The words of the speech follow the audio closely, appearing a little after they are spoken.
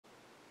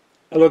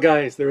Hello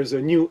guys, there is a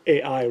new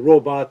AI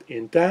robot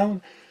in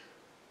town.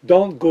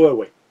 Don't go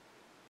away.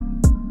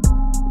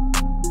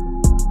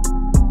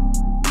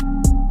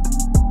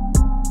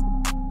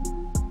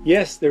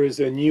 Yes, there is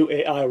a new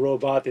AI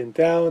robot in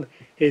town.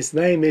 His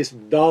name is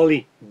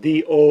DOLY,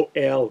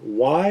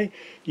 D-O-L-Y.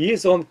 He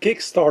is on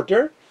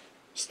Kickstarter,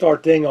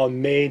 starting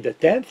on May the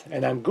 10th,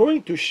 and I'm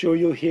going to show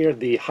you here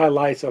the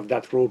highlights of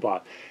that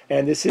robot.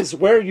 And this is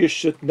where you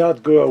should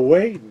not go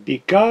away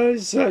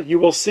because you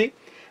will see.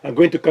 I'm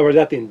going to cover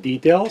that in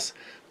details.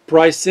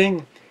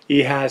 Pricing,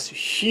 he has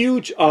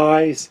huge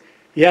eyes.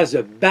 He has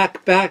a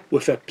backpack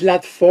with a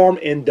platform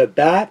in the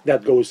back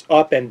that goes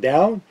up and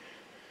down.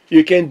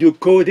 You can do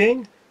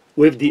coding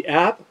with the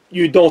app.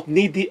 You don't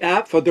need the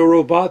app for the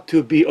robot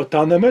to be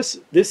autonomous.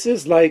 This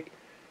is like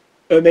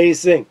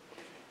amazing.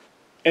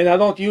 And I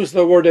don't use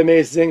the word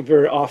amazing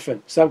very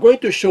often. So I'm going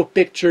to show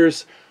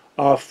pictures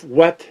of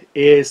what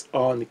is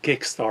on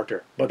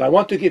Kickstarter. But I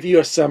want to give you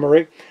a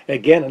summary.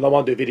 Again, I don't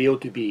want the video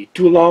to be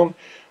too long.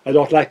 I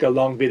don't like a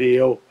long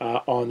video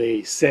on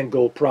a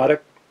single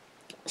product.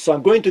 So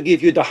I'm going to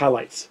give you the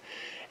highlights.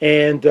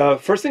 And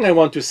first thing I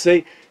want to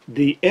say,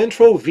 the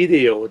intro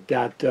video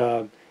that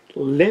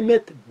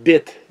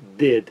Limitbit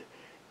did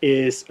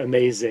is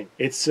amazing.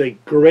 It's a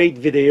great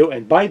video,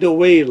 and by the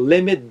way,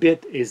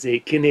 Limitbit is a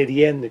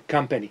Canadian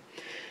company.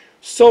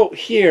 So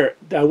here,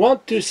 I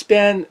want to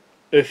spend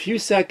a few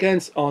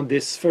seconds on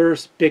this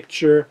first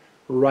picture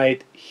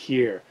right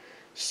here.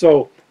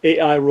 So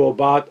AI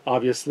robot,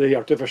 obviously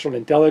artificial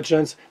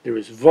intelligence, there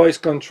is voice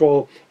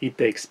control, he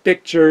takes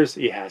pictures,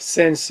 he has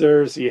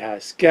sensors, he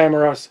has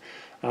cameras,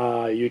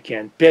 you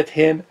can pet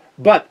him,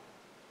 but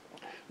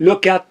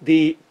look at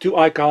the two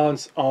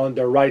icons on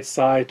the right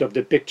side of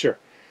the picture.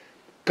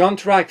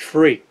 Contract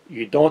free.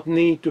 You don't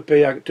need to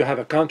pay to have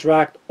a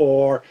contract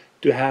or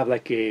to have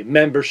like a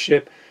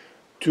membership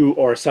to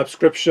or a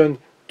subscription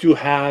to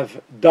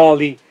have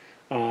DOLY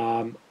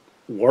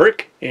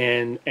work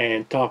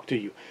and talk to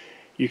you.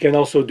 You can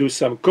also do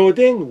some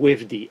coding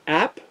with the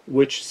app,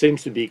 which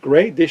seems to be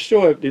great. They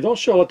don't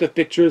show a lot of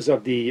pictures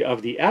of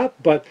the app,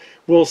 but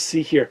we'll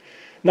see here.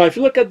 Now, if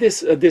you look at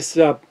this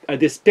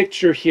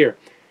picture here,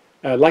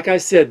 like I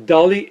said,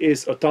 DOLY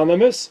is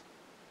autonomous.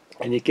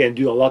 And you can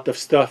do a lot of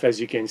stuff, as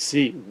you can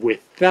see,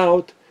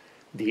 without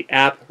the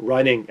app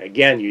running.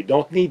 Again, you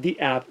don't need the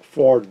app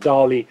for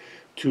DOLY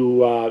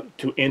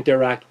to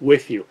interact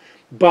with you.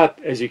 But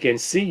as you can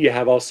see, you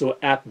have also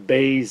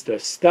app-based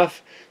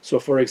stuff. So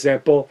for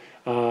example,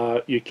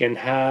 you can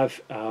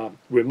have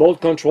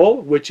remote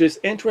control, which is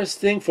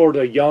interesting for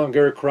the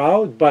younger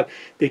crowd, but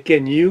they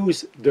can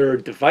use their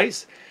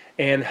device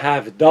and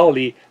have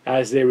DOLY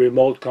as a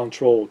remote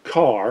control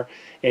car.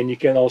 And you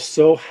can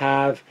also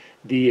have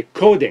the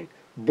coding,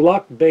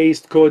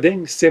 block-based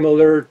coding,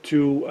 similar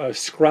to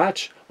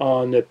Scratch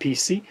on a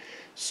PC.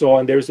 So,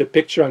 and there's a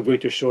picture, I'm going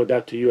to show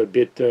that to you a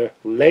bit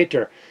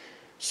later.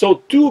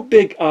 So two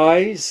big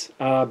eyes,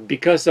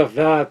 because of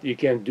that you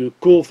can do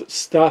cool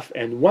stuff.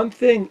 And one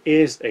thing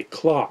is a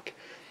clock.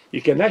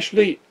 You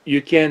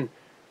can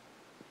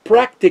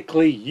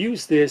practically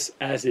use this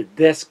as a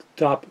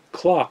desktop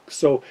clock.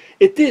 So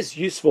it is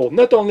useful.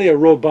 Not only a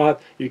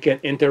robot you can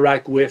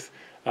interact with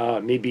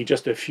maybe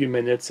just a few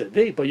minutes a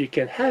day, but you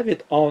can have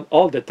it on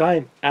all the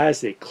time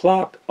as a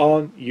clock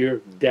on your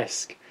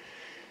desk.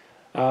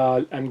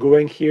 I'm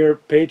going here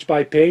page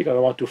by page. I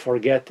don't want to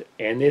forget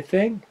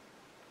anything.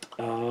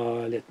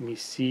 Let me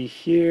see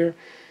here.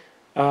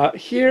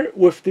 Here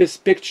with this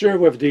picture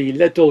with the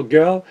little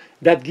girl,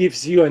 that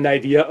gives you an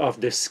idea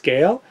of the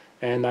scale.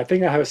 And I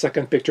think I have a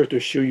second picture to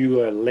show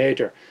you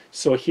later.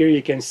 So here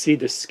you can see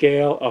the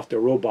scale of the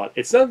robot.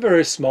 It's not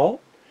very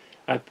small.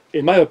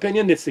 In my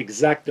opinion, it's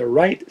the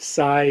right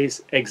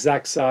size,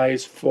 exact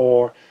size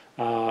for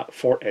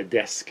a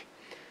desk.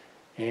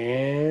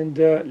 And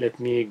let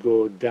me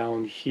go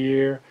down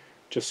here.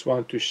 Just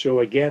want to show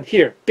again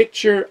here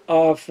picture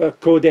of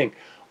coding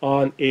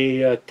on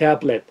a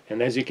tablet,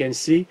 and as you can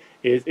see,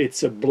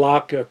 it's a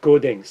block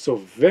coding. So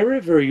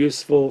very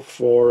useful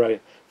for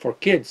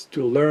kids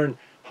to learn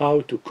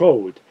how to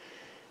code.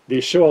 They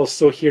show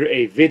also here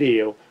a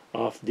video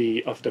of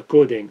the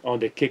coding on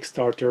the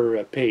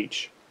Kickstarter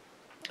page.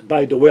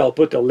 By the way, I'll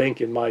put a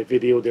link in my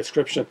video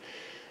description.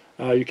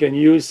 You can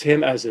use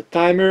him as a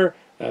timer,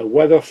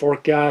 weather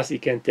forecast, he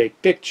can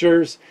take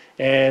pictures,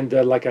 and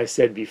like I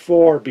said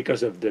before,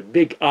 because of the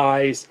big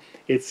eyes,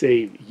 it's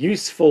a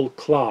useful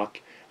clock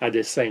at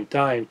the same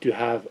time to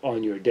have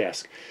on your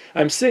desk.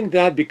 I'm saying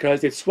that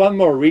because it's one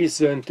more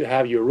reason to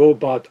have your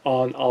robot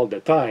on all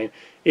the time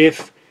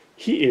if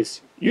he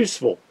is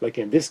useful, like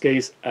in this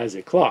case as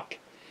a clock.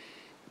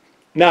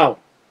 Now,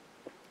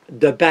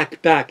 the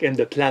backpack and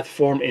the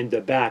platform in the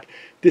back.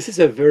 This is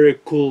a very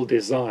cool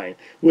design.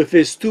 With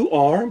his two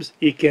arms,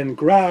 he can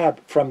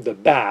grab from the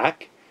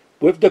back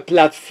with the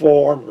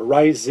platform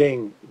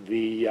rising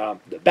the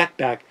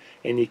backpack,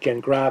 and he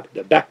can grab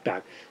the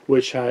backpack,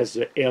 which has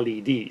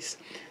LEDs.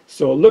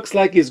 So it looks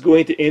like he's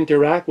going to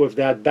interact with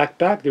that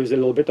backpack. There's a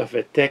little bit of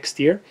a text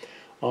here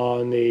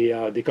on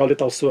a, they call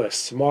it also a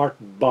smart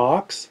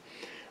box.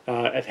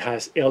 It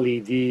has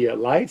LED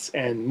lights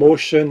and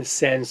motion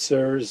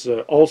sensors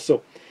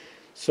also.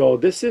 So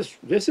this is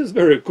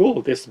very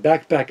cool, this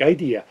backpack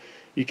idea.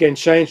 You can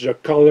change the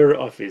color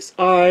of his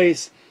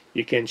eyes.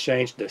 You can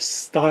change the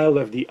style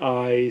of the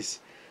eyes.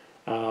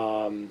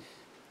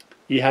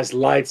 He has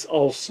lights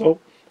also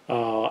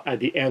at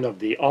the end of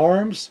the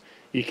arms.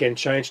 You can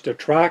change the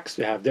tracks.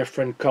 They have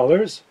different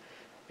colors.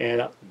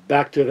 And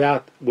back to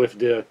that with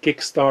the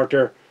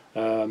Kickstarter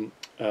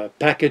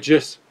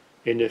packages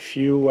in a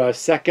few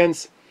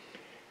seconds.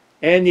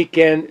 And he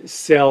can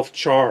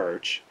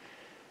self-charge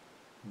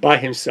by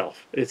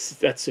himself.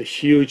 That's a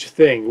huge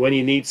thing. When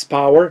he needs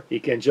power, he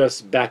can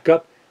just back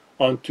up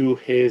onto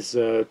his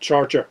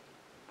charger.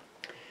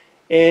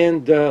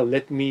 And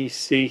let me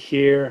see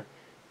here.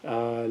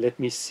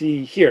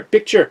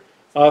 Picture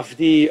of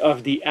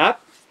the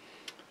app.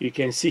 You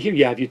can see here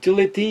you have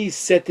utilities,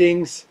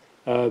 settings,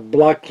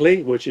 block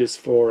play, which is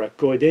for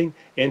coding,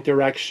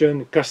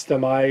 interaction,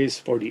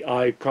 customize for the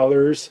eye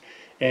colors,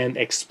 and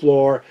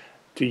explore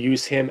to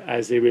use him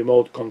as a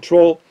remote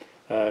control,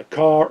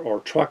 car or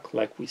truck,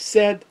 like we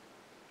said.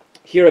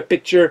 Here a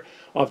picture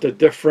of the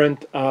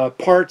different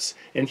parts,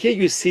 and here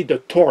you see the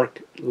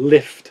torque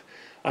lift.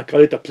 I call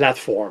it a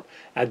platform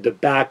at the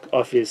back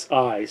of his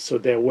eye, so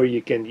that where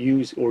you can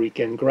use or you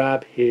can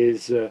grab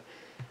his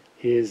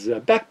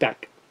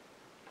backpack.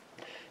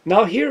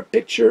 Now here,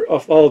 picture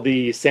of all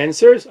the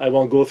sensors. I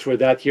won't go through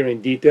that here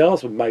in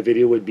details. My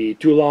video would be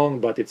too long,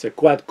 but it's a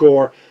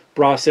quad-core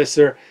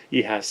processor.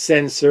 It has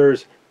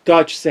sensors,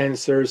 touch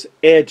sensors,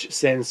 edge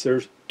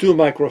sensors, 2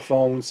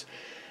 microphones.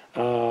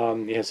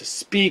 It has a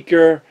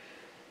speaker,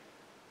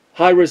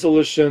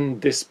 high-resolution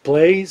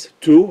displays,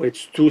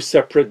 it's 2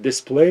 separate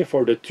displays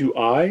for the 2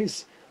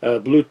 eyes,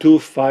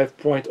 Bluetooth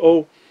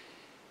 5.0.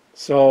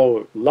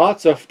 So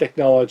lots of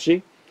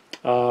technology.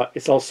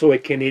 It's also a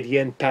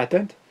Canadian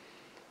patent.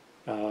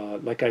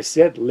 Like I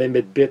said,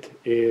 Limitbit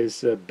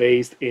is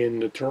based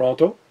in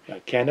Toronto,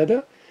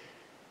 Canada.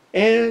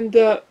 And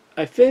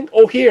I think,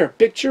 oh here,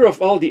 picture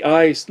of all the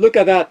eyes. Look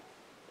at that.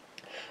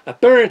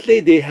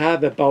 Apparently they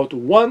have about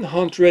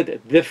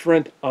 100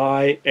 different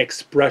eye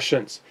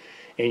expressions.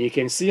 And you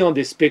can see on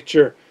this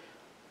picture,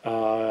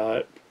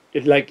 it's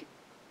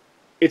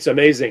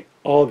amazing,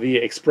 all the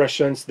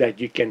expressions that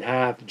you can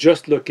have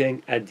just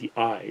looking at the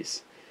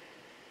eyes.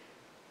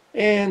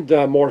 And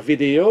more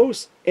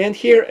videos, and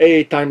here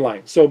a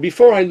timeline. So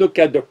before I look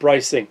at the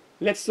pricing,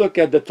 let's look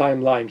at the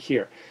timeline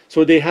here.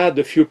 So they had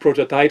a few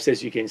prototypes,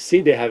 as you can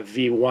see. They have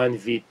V1,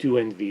 V2,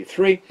 and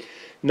V3.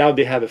 Now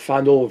they have a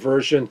final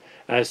version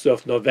as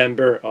of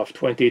November of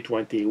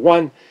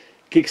 2021.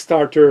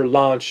 Kickstarter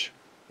launch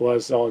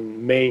was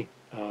on May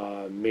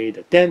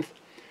the 10th.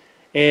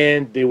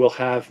 And they will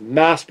have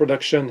mass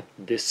production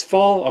this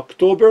fall,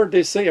 October,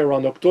 they say,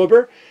 around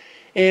October,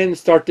 and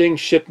starting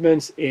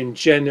shipments in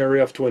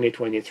January of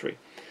 2023.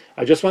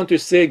 I just want to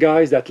say,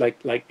 guys, that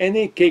like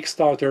any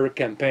Kickstarter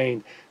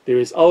campaign, there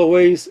is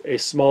always a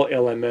small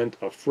element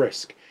of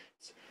risk.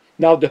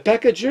 Now the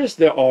packages,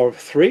 there are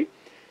 3.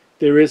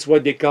 There is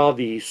what they call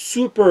the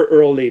super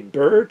early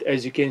bird.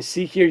 As you can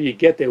see here, you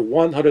get a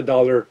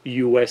 $100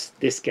 US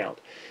discount.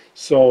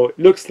 So it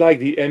looks like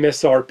the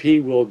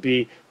MSRP will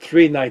be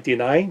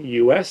 $399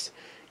 US.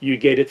 You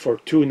get it for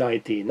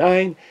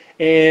 $299,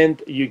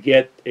 and you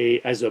get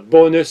as a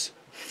bonus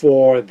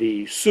for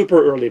the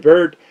super early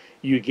bird,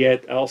 you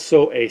get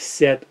also a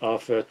set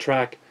of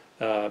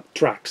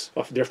tracks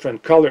of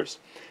different colors.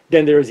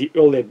 Then there is the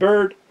early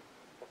bird,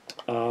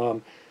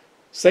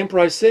 same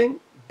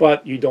pricing,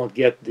 but you don't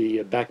get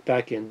the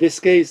backpack in this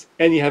case,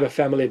 and you have a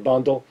family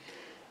bundle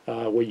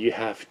where you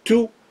have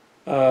 2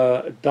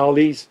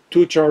 dollies,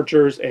 2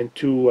 chargers, and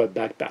 2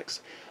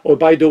 backpacks. Oh,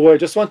 by the way, I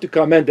just want to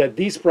comment that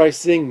these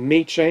pricing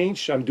may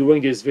change. I'm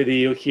doing this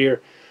video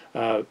here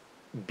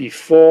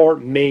before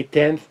May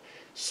 10th,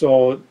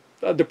 so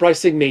the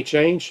pricing may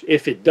change.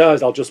 If it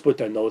does, I'll just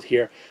put a note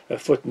here, a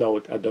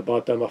footnote at the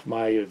bottom of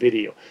my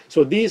video.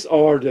 So these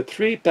are the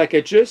 3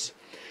 packages.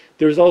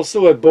 There's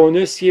also a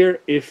bonus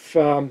here if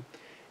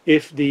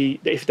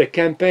the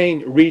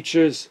campaign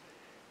reaches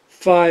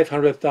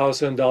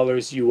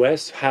 $500,000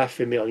 US,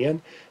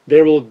 $500,000,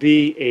 there will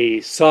be a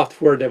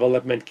software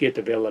development kit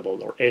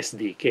available, or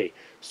SDK.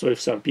 So if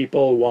some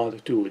people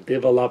want to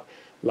develop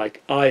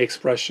like eye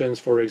expressions,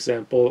 for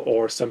example,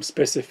 or some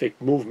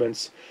specific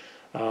movements,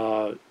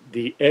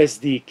 the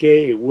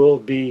SDK will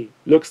be,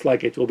 looks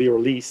like it will be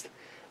released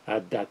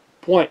at that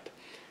point.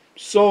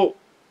 So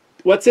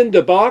what's in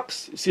the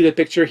box? See the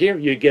picture here?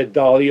 You get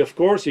DOLY, of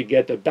course, you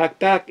get the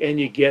backpack, and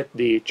you get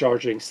the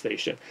charging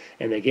station.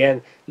 And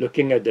again,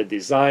 looking at the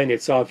design,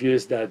 it's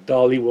obvious that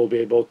DOLY will be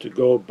able to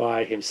go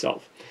by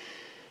himself.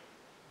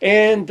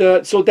 And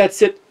so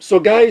that's it. So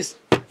guys,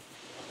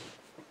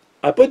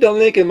 I put the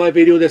link in my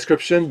video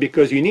description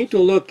because you need to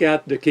look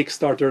at the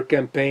Kickstarter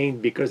campaign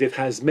because it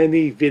has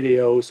many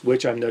videos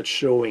which I'm not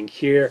showing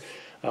here.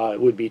 It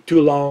would be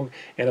too long,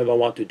 and I don't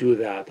want to do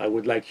that. I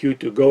would like you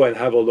to go and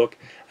have a look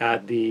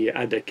at the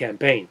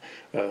campaign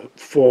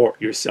for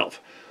yourself.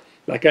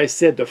 Like I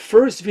said, the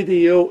first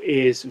video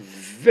is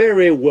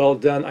very well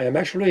done. I am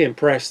actually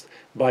impressed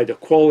by the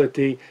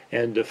quality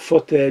and the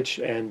footage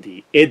and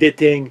the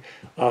editing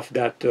of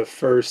that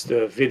first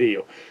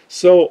video.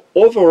 So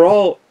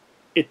overall,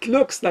 it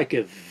looks like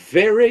a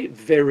very,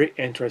 very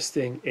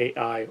interesting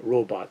AI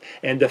robot.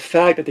 And the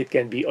fact that it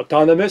can be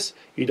autonomous,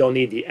 you don't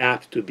need the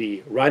app to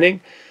be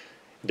running.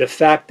 The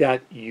fact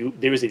that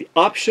there is the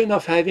option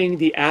of having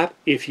the app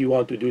if you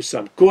want to do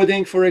some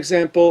coding, for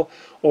example,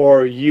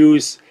 or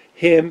use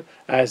him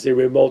as a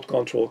remote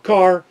control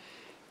car.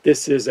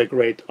 This is a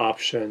great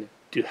option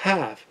to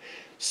have.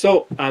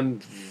 So I'm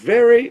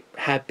very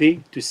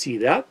happy to see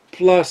that.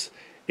 Plus,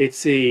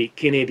 it's a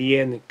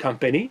Canadian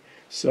company.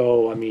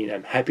 So, I mean,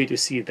 I'm happy to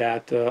see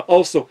that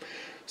also.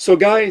 So,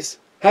 guys,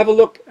 have a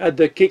look at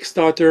the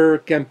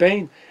Kickstarter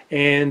campaign.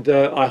 And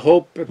I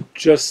hope,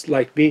 just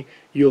like me,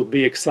 you'll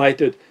be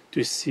excited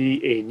to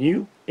see a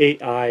new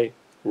AI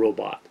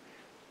robot.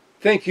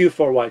 Thank you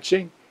for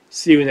watching.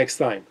 See you next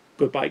time.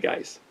 Goodbye,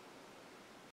 guys.